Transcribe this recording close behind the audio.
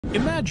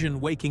Imagine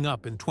waking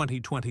up in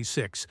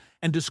 2026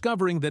 and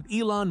discovering that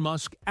Elon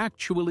Musk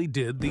actually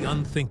did the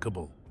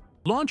unthinkable.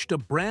 Launched a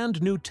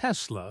brand new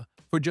Tesla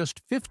for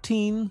just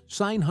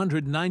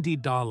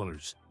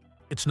 $15,990.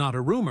 It's not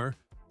a rumor,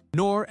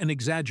 nor an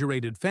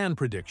exaggerated fan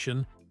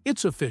prediction,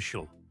 it's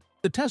official.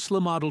 The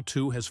Tesla Model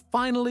 2 has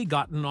finally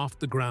gotten off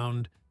the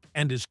ground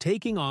and is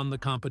taking on the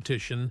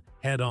competition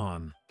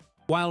head-on.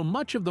 While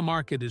much of the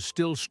market is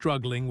still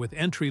struggling with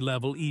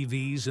entry-level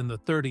EVs in the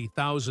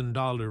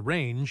 $30,000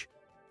 range,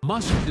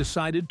 Musk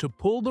decided to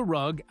pull the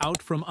rug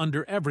out from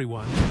under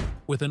everyone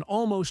with an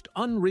almost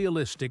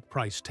unrealistic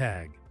price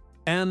tag.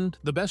 And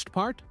the best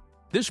part?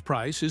 This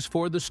price is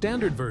for the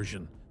standard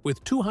version,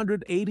 with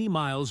 280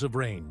 miles of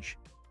range.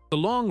 The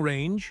long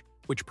range,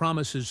 which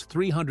promises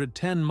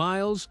 310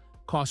 miles,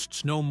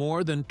 costs no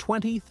more than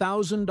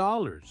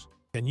 $20,000.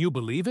 Can you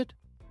believe it?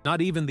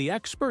 Not even the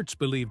experts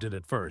believed it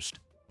at first.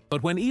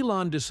 But when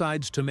Elon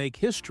decides to make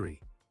history,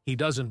 he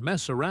doesn't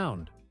mess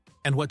around.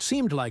 And what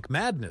seemed like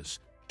madness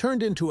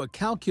turned into a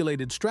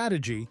calculated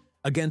strategy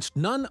against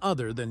none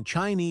other than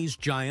Chinese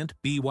giant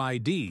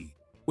BYD,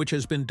 which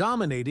has been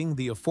dominating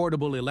the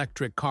affordable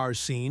electric car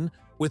scene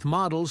with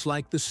models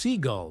like the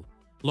Seagull,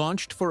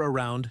 launched for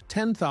around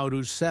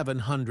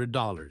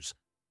 $10,700.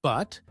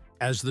 But,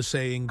 as the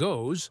saying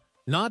goes,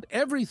 not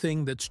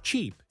everything that's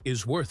cheap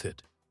is worth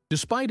it.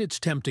 Despite its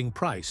tempting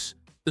price,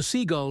 the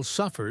Seagull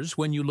suffers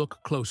when you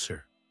look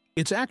closer.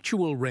 Its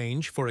actual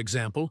range, for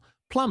example,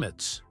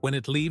 plummets when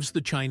it leaves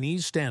the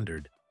Chinese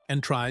standard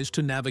and tries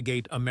to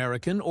navigate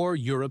American or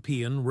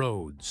European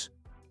roads.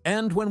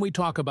 And when we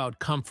talk about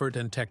comfort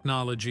and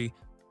technology,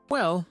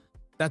 well,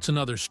 that's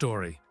another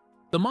story.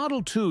 The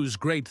Model 2's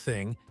great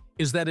thing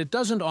is that it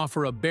doesn't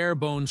offer a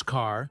bare-bones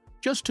car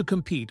just to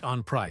compete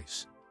on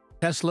price.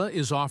 Tesla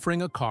is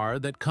offering a car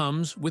that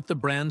comes with the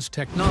brand's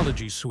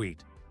technology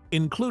suite,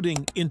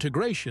 including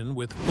integration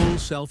with full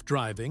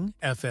self-driving,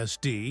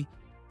 FSD,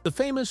 the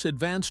famous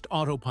advanced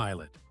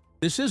autopilot.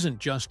 This isn't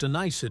just a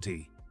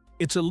nicety.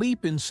 It's a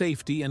leap in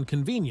safety and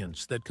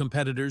convenience that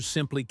competitors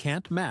simply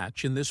can't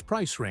match in this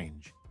price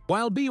range.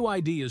 While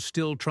BYD is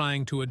still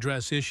trying to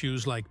address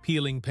issues like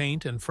peeling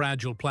paint and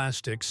fragile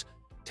plastics,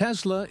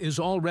 Tesla is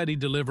already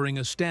delivering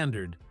a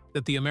standard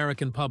that the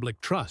American public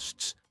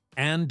trusts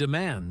and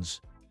demands.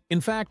 In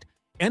fact,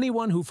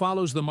 anyone who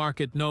follows the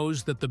market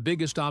knows that the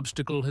biggest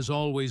obstacle has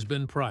always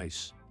been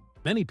price.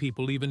 Many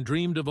people even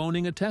dreamed of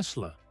owning a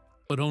Tesla,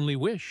 but only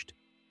wished.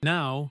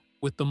 Now,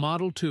 with the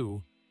Model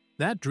 2,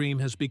 that dream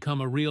has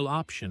become a real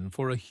option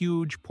for a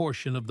huge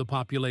portion of the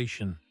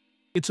population.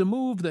 It's a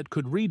move that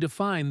could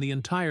redefine the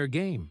entire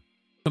game.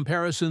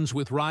 Comparisons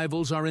with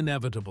rivals are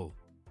inevitable,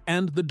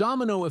 and the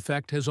domino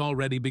effect has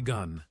already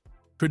begun.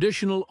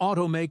 Traditional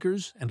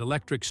automakers and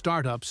electric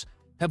startups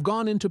have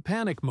gone into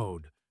panic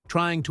mode,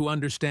 trying to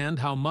understand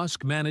how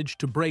Musk managed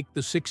to break the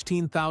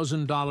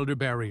 $16,000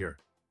 barrier.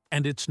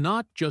 And it's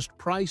not just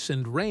price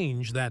and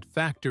range that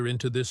factor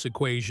into this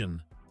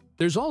equation.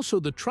 There's also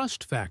the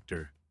trust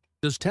factor.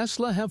 Does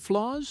Tesla have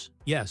flaws?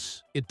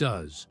 Yes, it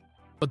does.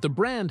 But the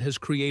brand has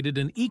created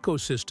an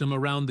ecosystem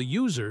around the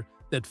user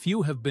that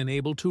few have been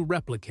able to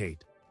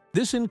replicate.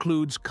 This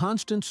includes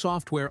constant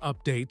software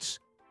updates,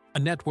 a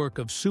network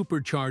of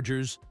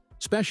superchargers,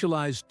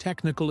 specialized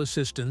technical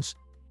assistance,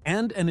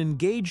 and an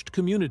engaged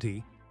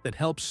community that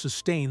helps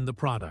sustain the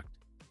product.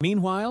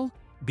 Meanwhile,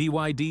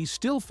 BYD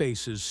still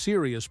faces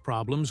serious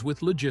problems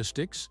with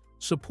logistics,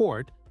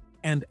 support,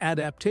 and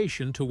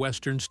adaptation to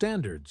Western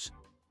standards,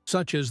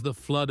 such as the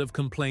flood of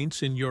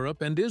complaints in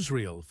Europe and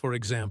Israel, for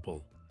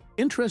example.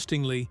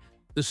 Interestingly,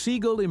 the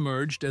Seagull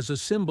emerged as a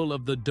symbol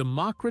of the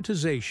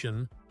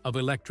democratization of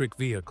electric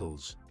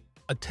vehicles.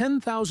 A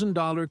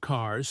 $10,000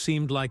 car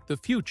seemed like the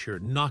future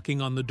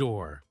knocking on the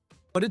door.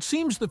 But it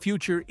seems the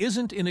future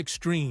isn't in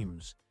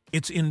extremes,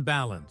 it's in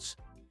balance.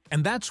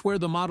 And that's where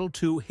the Model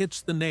 2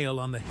 hits the nail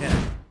on the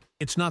head.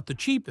 It's not the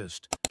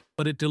cheapest,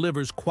 but it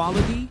delivers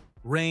quality,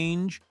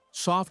 range,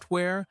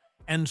 software,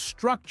 and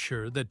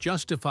structure that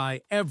justify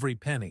every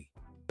penny.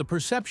 The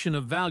perception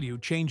of value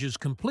changes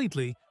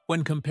completely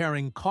when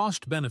comparing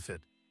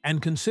cost-benefit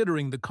and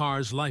considering the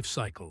car's life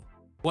cycle.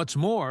 What's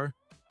more,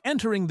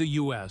 entering the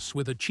US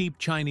with a cheap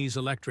Chinese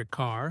electric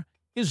car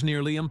is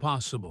nearly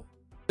impossible.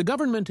 The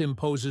government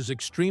imposes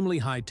extremely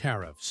high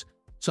tariffs,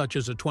 such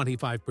as a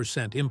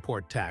 25%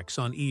 import tax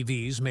on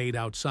EVs made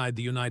outside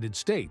the United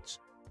States.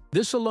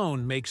 This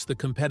alone makes the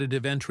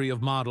competitive entry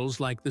of models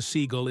like the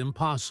Seagull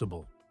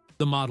impossible.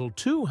 The Model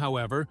 2,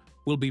 however,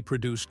 will be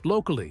produced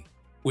locally,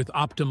 with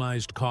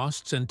optimized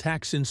costs and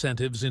tax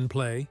incentives in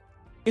play.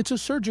 It's a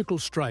surgical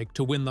strike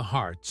to win the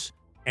hearts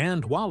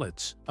and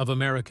wallets of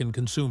American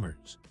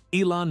consumers.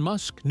 Elon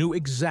Musk knew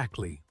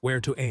exactly where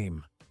to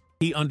aim.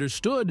 He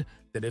understood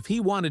that if he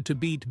wanted to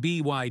beat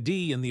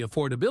BYD in the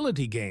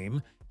affordability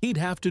game, he'd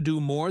have to do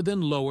more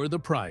than lower the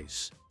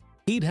price.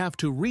 He'd have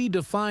to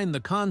redefine the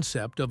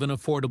concept of an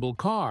affordable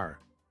car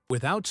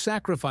without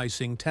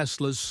sacrificing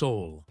Tesla's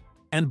soul.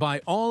 And by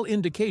all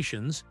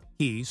indications,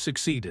 he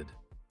succeeded.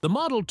 The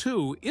Model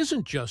 2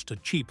 isn't just a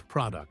cheap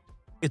product.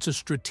 It's a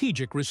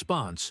strategic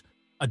response,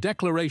 a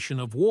declaration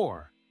of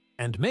war,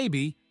 and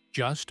maybe,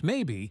 just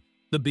maybe,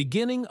 the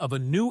beginning of a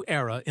new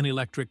era in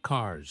electric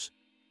cars.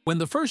 When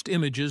the first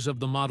images of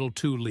the Model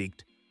 2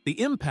 leaked,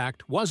 the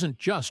impact wasn't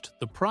just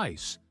the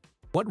price.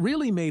 What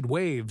really made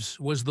waves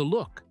was the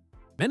look.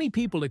 Many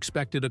people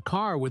expected a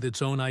car with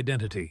its own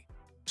identity.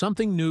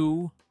 Something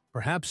new,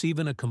 perhaps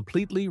even a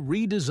completely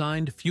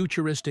redesigned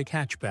futuristic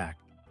hatchback.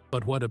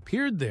 But what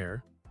appeared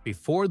there,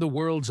 before the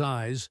world's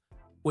eyes,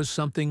 was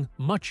something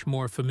much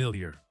more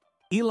familiar.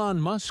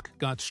 Elon Musk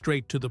got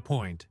straight to the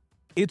point.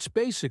 It's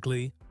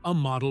basically a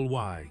Model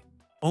Y,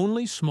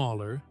 only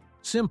smaller,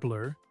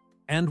 simpler,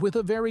 and with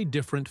a very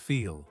different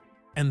feel.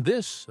 And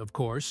this, of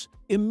course,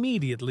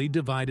 immediately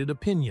divided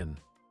opinion.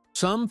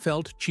 Some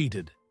felt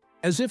cheated,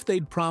 as if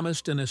they'd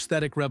promised an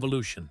aesthetic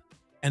revolution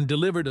and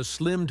delivered a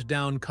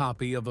slimmed-down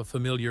copy of a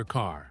familiar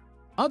car.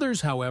 Others,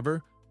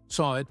 however,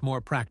 saw it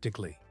more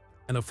practically.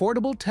 An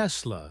affordable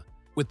Tesla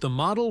with the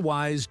Model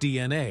Y's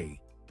DNA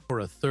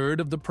for a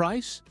third of the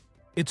price?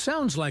 It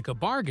sounds like a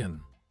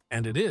bargain,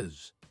 and it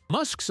is.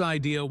 Musk's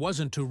idea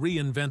wasn't to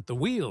reinvent the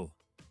wheel.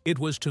 It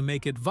was to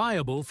make it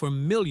viable for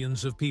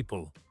millions of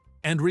people.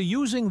 And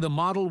reusing the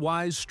Model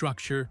Y's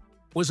structure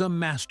was a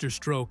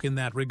masterstroke in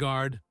that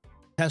regard.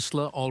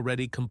 Tesla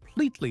already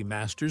completely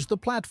masters the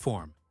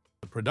platform,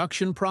 the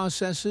production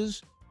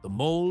processes, the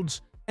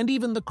molds, and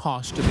even the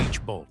cost of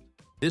each bolt.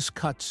 This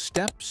cuts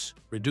steps,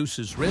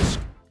 reduces risk,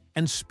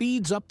 and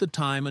speeds up the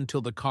time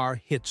until the car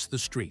hits the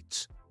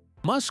streets.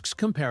 Musk's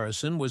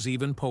comparison was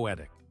even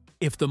poetic.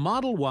 If the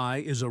Model Y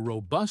is a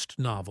robust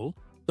novel,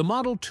 the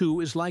Model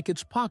 2 is like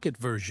its pocket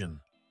version,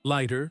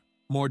 lighter,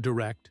 more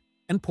direct,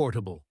 and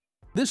portable.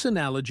 This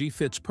analogy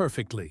fits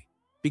perfectly,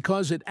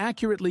 because it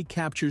accurately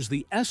captures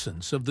the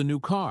essence of the new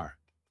car.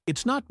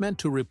 It's not meant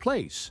to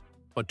replace,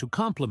 but to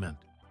complement.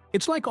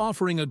 It's like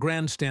offering a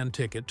grandstand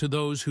ticket to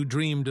those who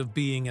dreamed of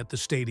being at the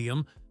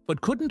stadium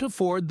but couldn't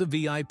afford the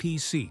VIP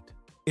seat.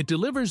 It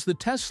delivers the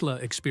Tesla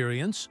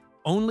experience,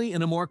 only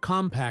in a more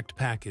compact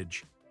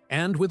package,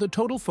 and with a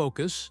total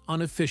focus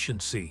on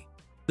efficiency.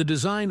 The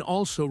design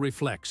also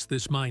reflects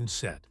this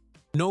mindset.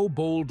 No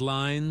bold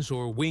lines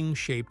or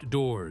wing-shaped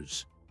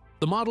doors.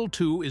 The Model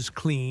 2 is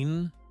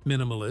clean,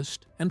 minimalist,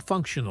 and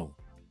functional.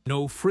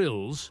 No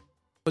frills,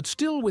 but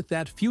still with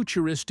that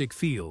futuristic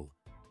feel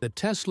that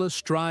Tesla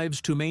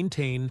strives to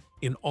maintain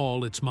in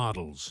all its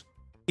models.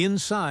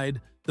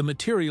 Inside, the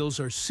materials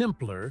are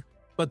simpler,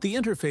 but the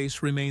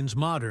interface remains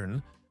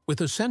modern,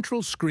 with a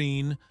central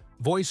screen,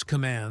 voice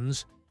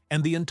commands,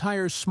 and the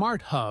entire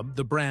smart hub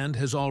the brand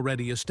has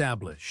already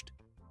established.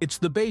 It's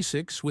the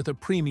basics with a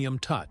premium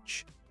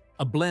touch,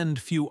 a blend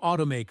few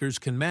automakers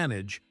can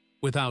manage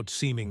without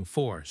seeming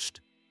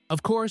forced.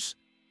 Of course,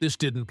 this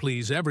didn't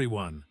please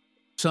everyone.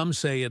 Some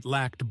say it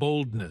lacked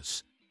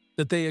boldness,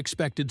 that they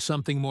expected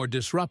something more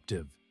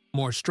disruptive,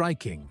 more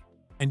striking,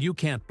 and you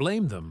can't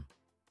blame them.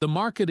 The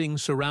marketing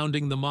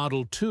surrounding the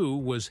Model 2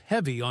 was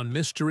heavy on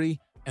mystery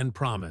and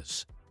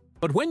promise.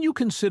 But when you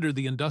consider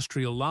the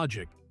industrial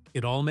logic,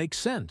 it all makes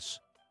sense.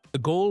 The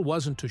goal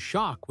wasn't to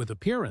shock with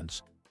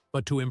appearance,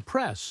 but to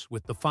impress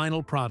with the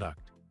final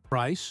product.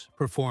 Price,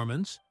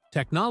 performance,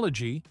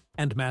 technology,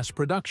 and mass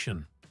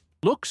production.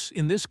 Looks,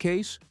 in this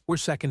case, were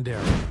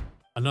secondary.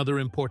 Another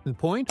important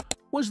point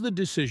was the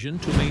decision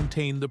to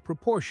maintain the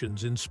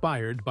proportions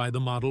inspired by the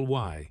Model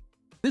Y.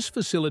 This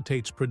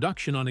facilitates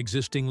production on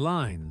existing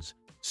lines,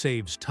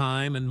 saves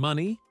time and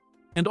money,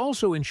 and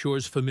also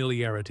ensures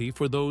familiarity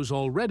for those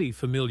already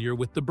familiar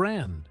with the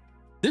brand.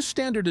 This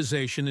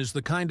standardization is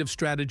the kind of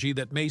strategy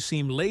that may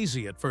seem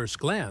lazy at first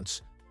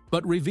glance,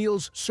 but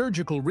reveals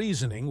surgical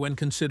reasoning when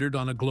considered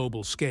on a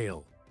global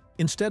scale.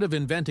 Instead of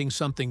inventing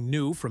something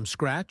new from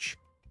scratch,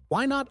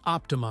 why not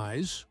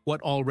optimize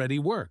what already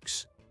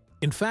works?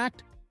 In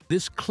fact,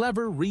 this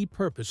clever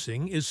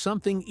repurposing is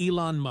something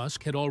Elon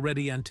Musk had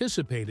already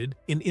anticipated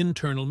in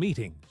internal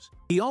meetings.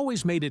 He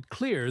always made it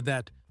clear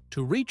that,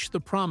 to reach the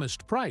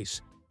promised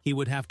price, he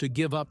would have to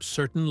give up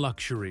certain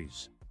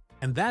luxuries.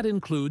 And that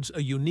includes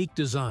a unique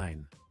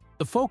design.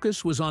 The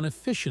focus was on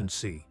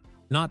efficiency,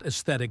 not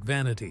aesthetic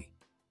vanity.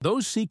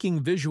 Those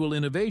seeking visual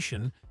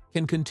innovation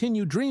can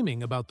continue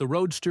dreaming about the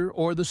Roadster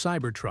or the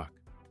Cybertruck.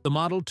 The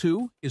Model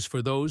 2 is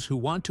for those who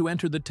want to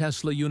enter the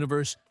Tesla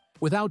universe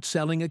without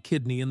selling a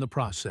kidney in the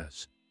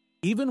process.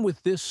 Even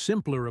with this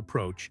simpler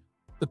approach,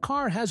 the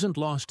car hasn't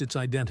lost its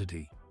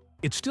identity.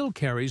 It still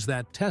carries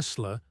that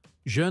Tesla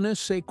je ne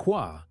sais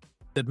quoi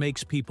that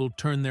makes people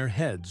turn their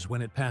heads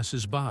when it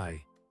passes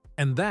by.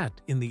 And that,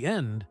 in the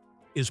end,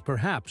 is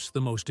perhaps the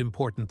most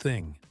important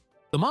thing.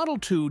 The Model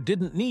 2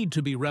 didn't need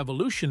to be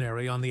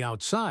revolutionary on the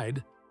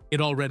outside.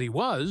 It already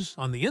was,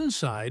 on the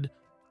inside,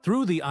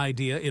 through the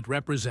idea it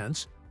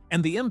represents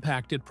and the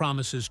impact it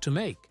promises to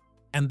make.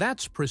 And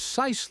that's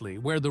precisely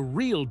where the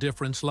real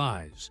difference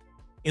lies,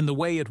 in the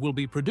way it will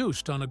be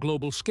produced on a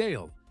global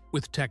scale,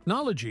 with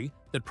technology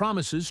that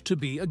promises to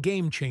be a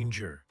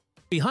game-changer.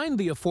 Behind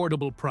the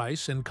affordable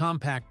price and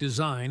compact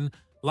design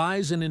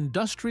lies an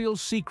industrial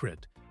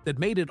secret that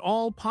made it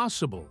all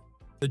possible: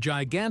 the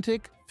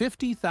gigantic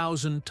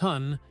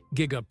 50,000-ton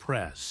Giga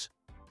Press.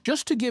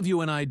 Just to give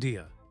you an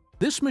idea,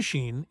 This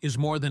machine is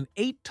more than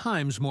 8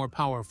 times more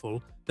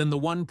powerful than the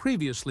one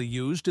previously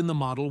used in the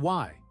Model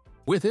Y.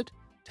 With it,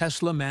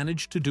 Tesla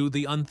managed to do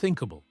the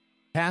unthinkable,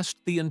 cast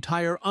the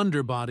entire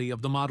underbody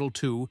of the Model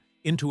 2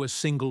 into a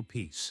single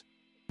piece.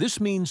 This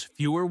means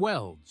fewer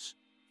welds,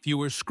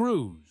 fewer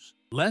screws,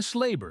 less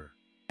labor,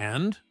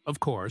 and, of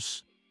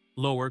course,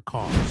 lower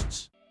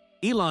costs.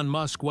 Elon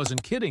Musk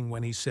wasn't kidding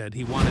when he said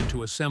he wanted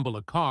to assemble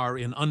a car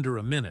in under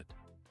a minute.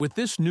 With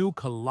this new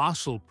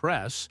colossal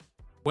press,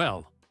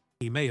 well,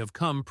 he may have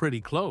come pretty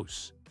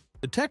close.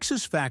 The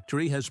Texas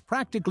factory has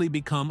practically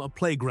become a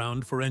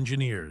playground for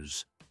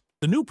engineers.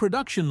 The new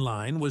production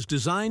line was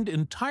designed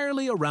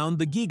entirely around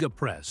the Giga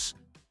Press,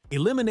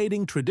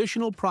 eliminating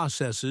traditional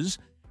processes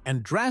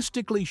and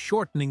drastically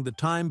shortening the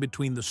time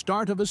between the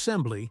start of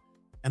assembly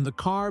and the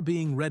car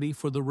being ready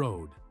for the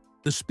road.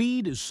 The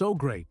speed is so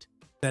great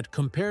that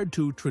compared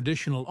to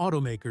traditional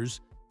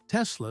automakers,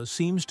 Tesla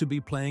seems to be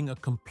playing a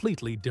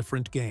completely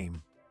different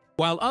game.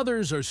 While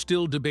others are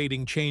still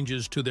debating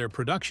changes to their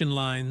production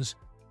lines,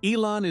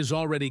 Elon is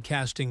already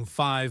casting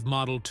 5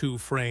 Model 2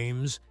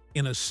 frames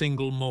in a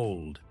single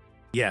mold.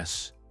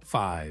 Yes,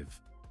 5.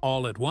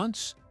 All at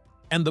once?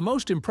 And the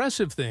most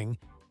impressive thing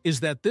is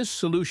that this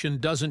solution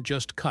doesn't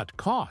just cut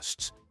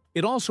costs,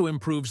 it also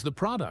improves the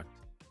product.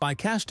 By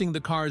casting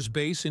the car's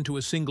base into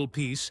a single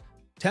piece,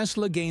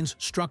 Tesla gains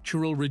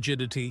structural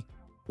rigidity,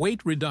 weight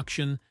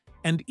reduction,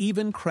 and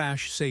even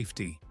crash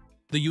safety.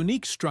 The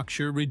unique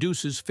structure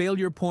reduces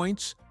failure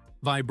points,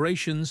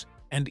 vibrations,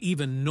 and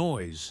even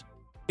noise.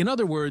 In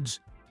other words,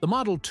 the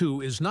Model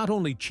 2 is not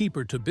only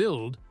cheaper to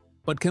build,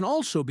 but can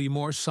also be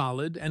more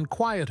solid and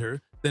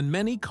quieter than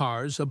many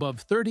cars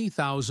above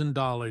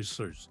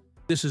 $30,000.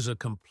 This is a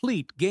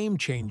complete game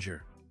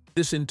changer.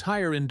 This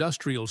entire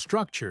industrial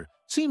structure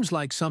seems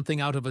like something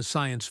out of a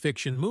science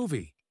fiction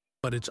movie,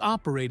 but it's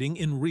operating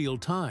in real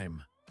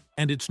time.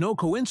 And it's no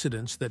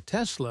coincidence that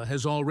Tesla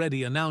has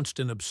already announced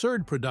an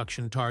absurd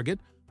production target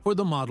for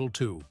the Model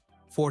 2,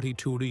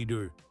 42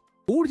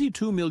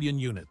 million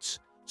units,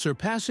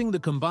 surpassing the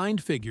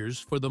combined figures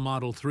for the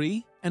Model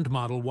 3 and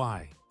Model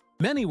Y.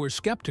 Many were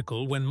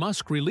skeptical when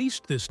Musk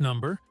released this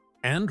number,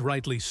 and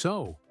rightly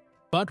so.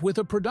 But with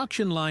a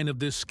production line of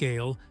this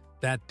scale,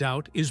 that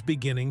doubt is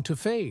beginning to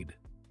fade.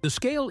 The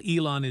scale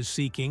Elon is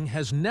seeking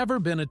has never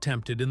been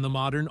attempted in the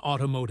modern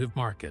automotive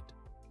market.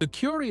 The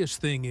curious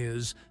thing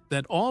is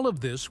that all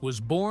of this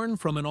was born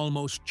from an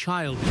almost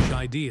childish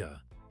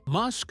idea.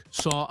 Musk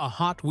saw a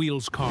Hot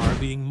Wheels car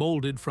being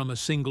molded from a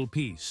single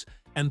piece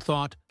and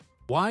thought,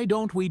 why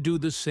don't we do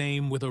the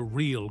same with a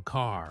real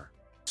car?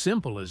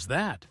 Simple as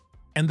that.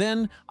 And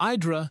then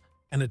Idra,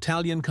 an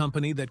Italian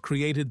company that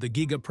created the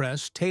Giga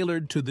Press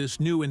tailored to this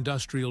new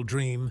industrial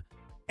dream,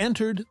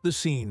 entered the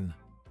scene.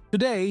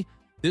 Today,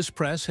 this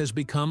press has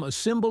become a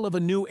symbol of a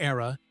new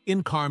era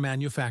in car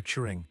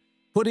manufacturing,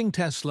 putting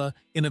Tesla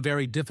in a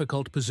very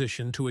difficult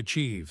position to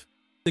achieve.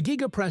 The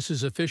Giga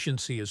Press's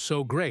efficiency is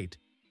so great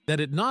that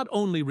it not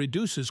only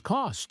reduces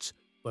costs,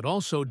 but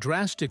also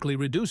drastically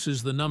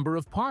reduces the number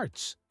of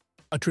parts.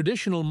 A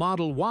traditional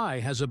Model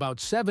Y has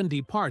about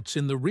 70 parts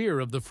in the rear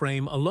of the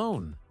frame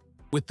alone.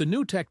 With the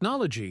new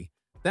technology,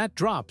 that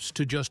drops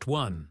to just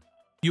 1.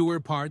 Fewer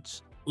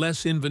parts,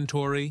 less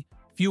inventory,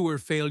 fewer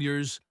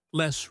failures,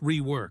 less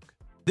rework.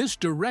 This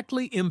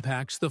directly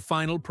impacts the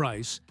final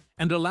price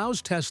and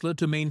allows Tesla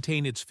to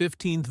maintain its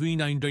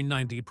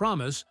 $15,390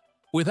 promise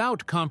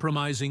without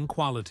compromising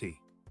quality.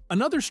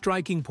 Another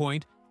striking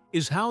point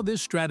is how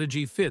this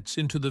strategy fits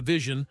into the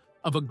vision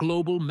of a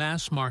global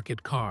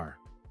mass-market car.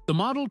 The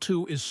Model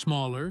 2 is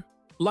smaller,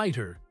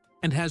 lighter,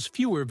 and has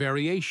fewer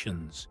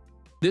variations.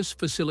 This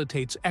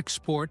facilitates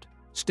export,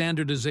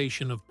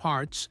 standardization of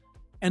parts,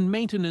 and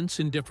maintenance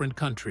in different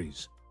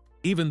countries.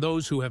 Even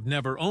those who have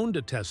never owned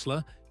a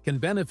Tesla can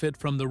benefit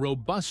from the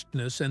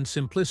robustness and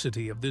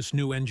simplicity of this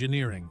new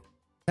engineering.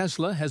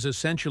 Tesla has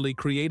essentially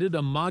created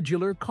a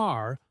modular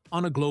car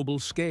on a global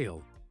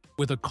scale,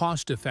 with a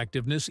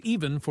cost-effectiveness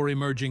even for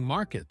emerging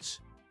markets.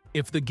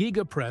 If the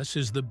Giga Press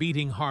is the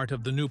beating heart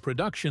of the new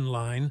production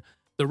line,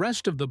 the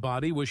rest of the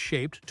body was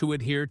shaped to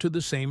adhere to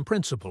the same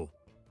principle: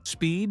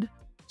 speed,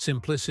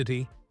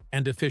 simplicity,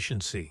 and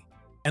efficiency.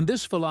 And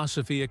this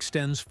philosophy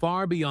extends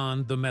far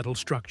beyond the metal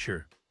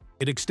structure.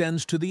 It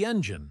extends to the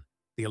engine,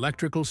 the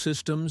electrical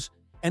systems,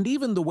 and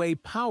even the way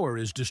power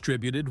is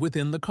distributed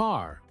within the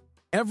car.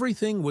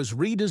 Everything was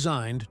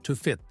redesigned to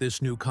fit this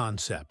new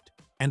concept.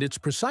 And it's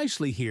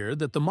precisely here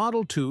that the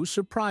Model 2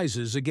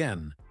 surprises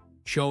again,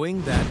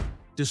 showing that,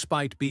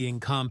 despite being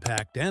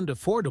compact and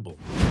affordable,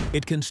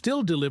 it can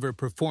still deliver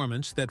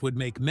performance that would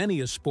make many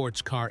a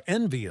sports car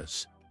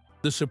envious.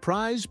 The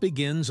surprise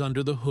begins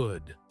under the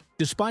hood.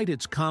 Despite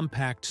its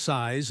compact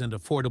size and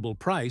affordable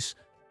price,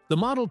 the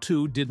Model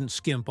 2 didn't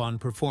skimp on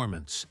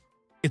performance.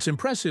 Its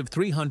impressive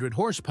 300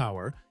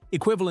 horsepower,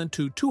 equivalent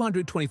to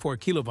 224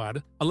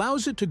 kilowatt,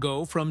 allows it to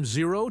go from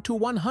 0 to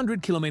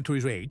 100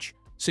 km range,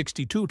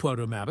 62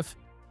 km,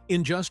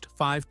 in just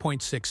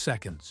 5.6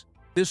 seconds.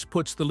 This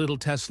puts the little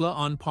Tesla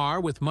on par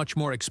with much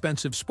more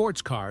expensive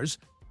sports cars,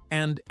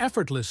 and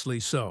effortlessly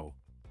so.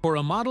 For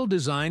a model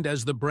designed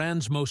as the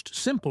brand's most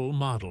simple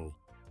model,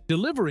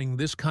 delivering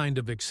this kind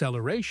of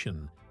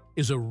acceleration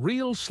is a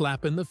real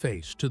slap in the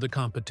face to the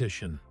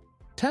competition.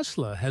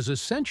 Tesla has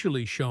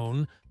essentially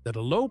shown that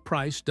a low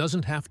price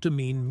doesn't have to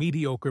mean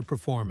mediocre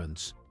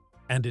performance.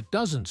 And it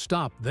doesn't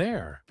stop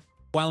there.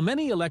 While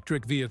many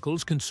electric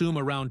vehicles consume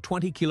around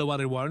 20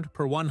 kWh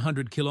per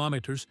 100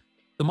 kilometers,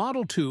 the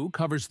Model 2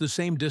 covers the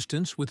same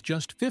distance with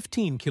just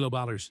 15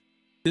 kWh.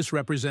 This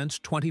represents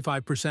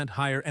 25%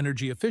 higher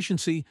energy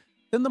efficiency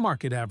than the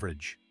market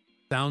average.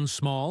 Sounds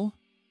small?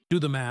 Do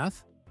the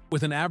math.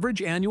 With an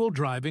average annual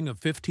driving of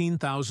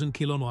 15,000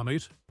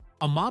 kilometers,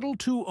 a Model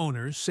 2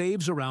 owner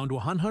saves around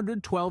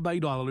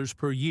 $112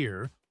 per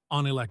year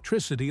on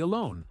electricity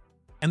alone.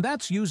 And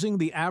that's using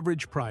the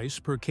average price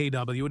per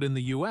kW in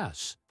the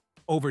US.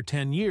 Over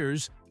 10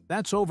 years,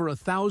 that's over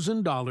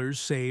 $1,000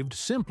 saved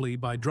simply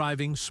by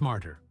driving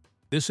smarter.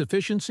 This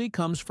efficiency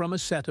comes from a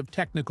set of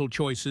technical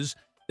choices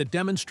that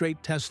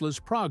demonstrate Tesla's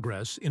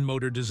progress in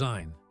motor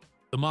design.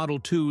 The Model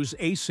 2's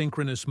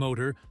asynchronous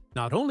motor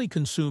not only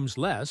consumes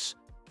less,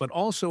 but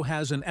also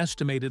has an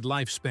estimated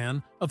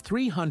lifespan of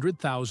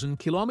 300,000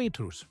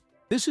 kilometers.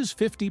 This is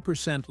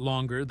 50%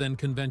 longer than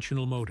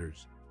conventional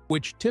motors,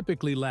 which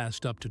typically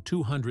last up to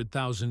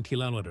 200,000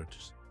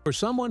 kilometers. For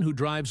someone who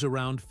drives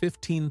around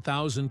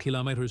 15,000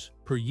 kilometers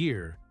per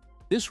year,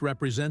 this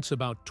represents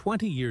about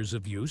 20 years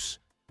of use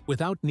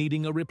without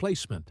needing a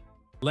replacement.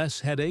 Less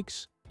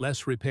headaches,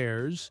 less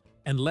repairs,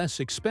 and less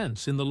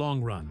expense in the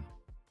long run.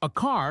 A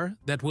car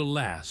that will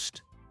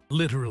last,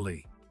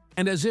 literally.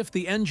 And as if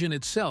the engine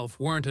itself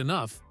weren't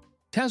enough,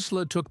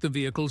 Tesla took the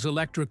vehicle's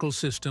electrical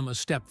system a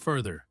step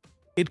further.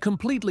 It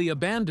completely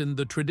abandoned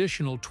the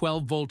traditional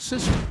 12-volt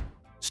system,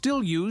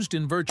 still used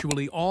in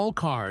virtually all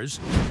cars,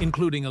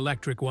 including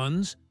electric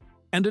ones,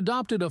 and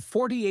adopted a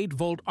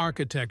 48-volt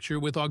architecture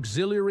with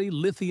auxiliary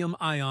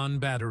lithium-ion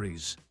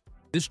batteries.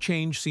 This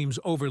change seems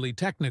overly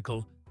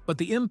technical, but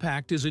the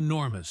impact is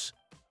enormous.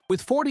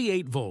 With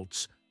 48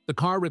 volts, the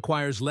car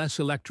requires less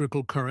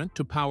electrical current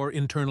to power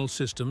internal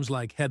systems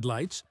like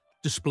headlights,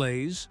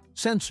 displays,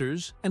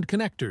 sensors, and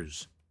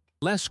connectors.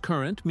 Less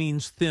current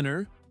means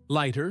thinner,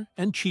 lighter,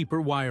 and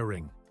cheaper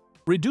wiring.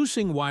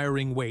 Reducing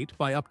wiring weight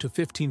by up to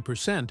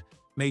 15%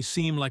 may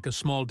seem like a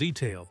small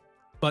detail,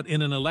 but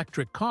in an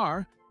electric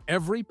car,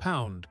 every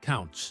pound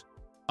counts.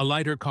 A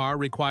lighter car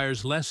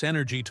requires less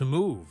energy to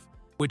move,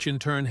 which in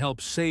turn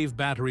helps save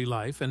battery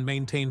life and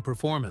maintain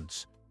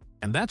performance.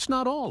 And that's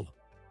not all.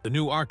 The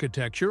new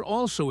architecture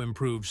also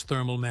improves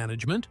thermal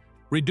management,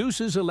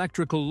 reduces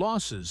electrical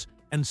losses,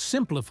 and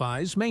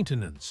simplifies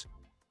maintenance.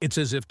 It's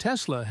as if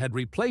Tesla had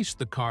replaced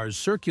the car's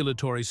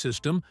circulatory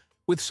system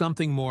with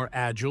something more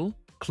agile,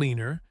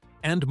 cleaner,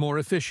 and more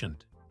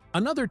efficient.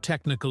 Another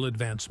technical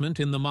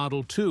advancement in the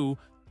Model 2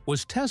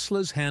 was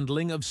Tesla's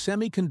handling of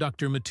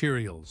semiconductor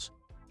materials.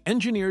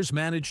 Engineers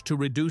managed to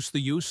reduce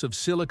the use of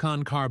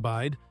silicon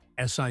carbide,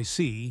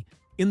 SiC,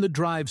 in the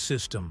drive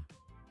system,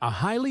 a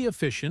highly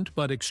efficient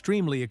but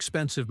extremely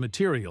expensive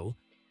material,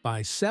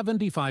 by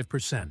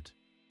 75%.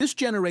 This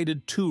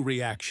generated two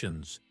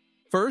reactions.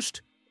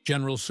 First,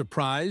 general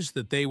surprise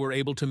that they were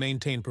able to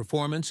maintain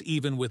performance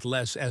even with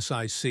less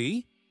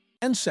SiC,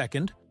 and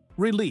second,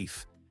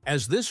 relief,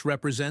 as this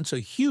represents a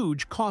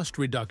huge cost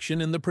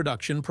reduction in the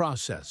production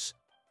process.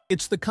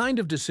 It's the kind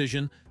of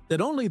decision that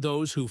only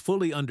those who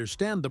fully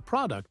understand the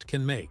product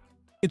can make.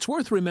 It's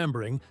worth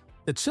remembering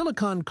that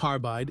silicon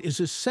carbide is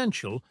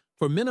essential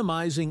for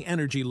minimizing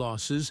energy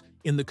losses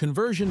in the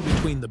conversion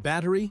between the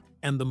battery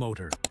and the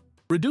motor.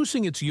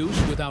 Reducing its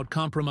use without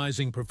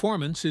compromising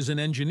performance is an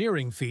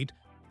engineering feat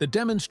that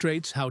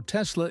demonstrates how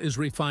Tesla is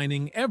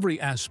refining every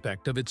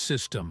aspect of its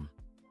system.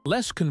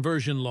 Less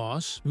conversion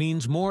loss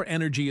means more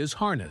energy is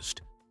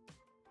harnessed,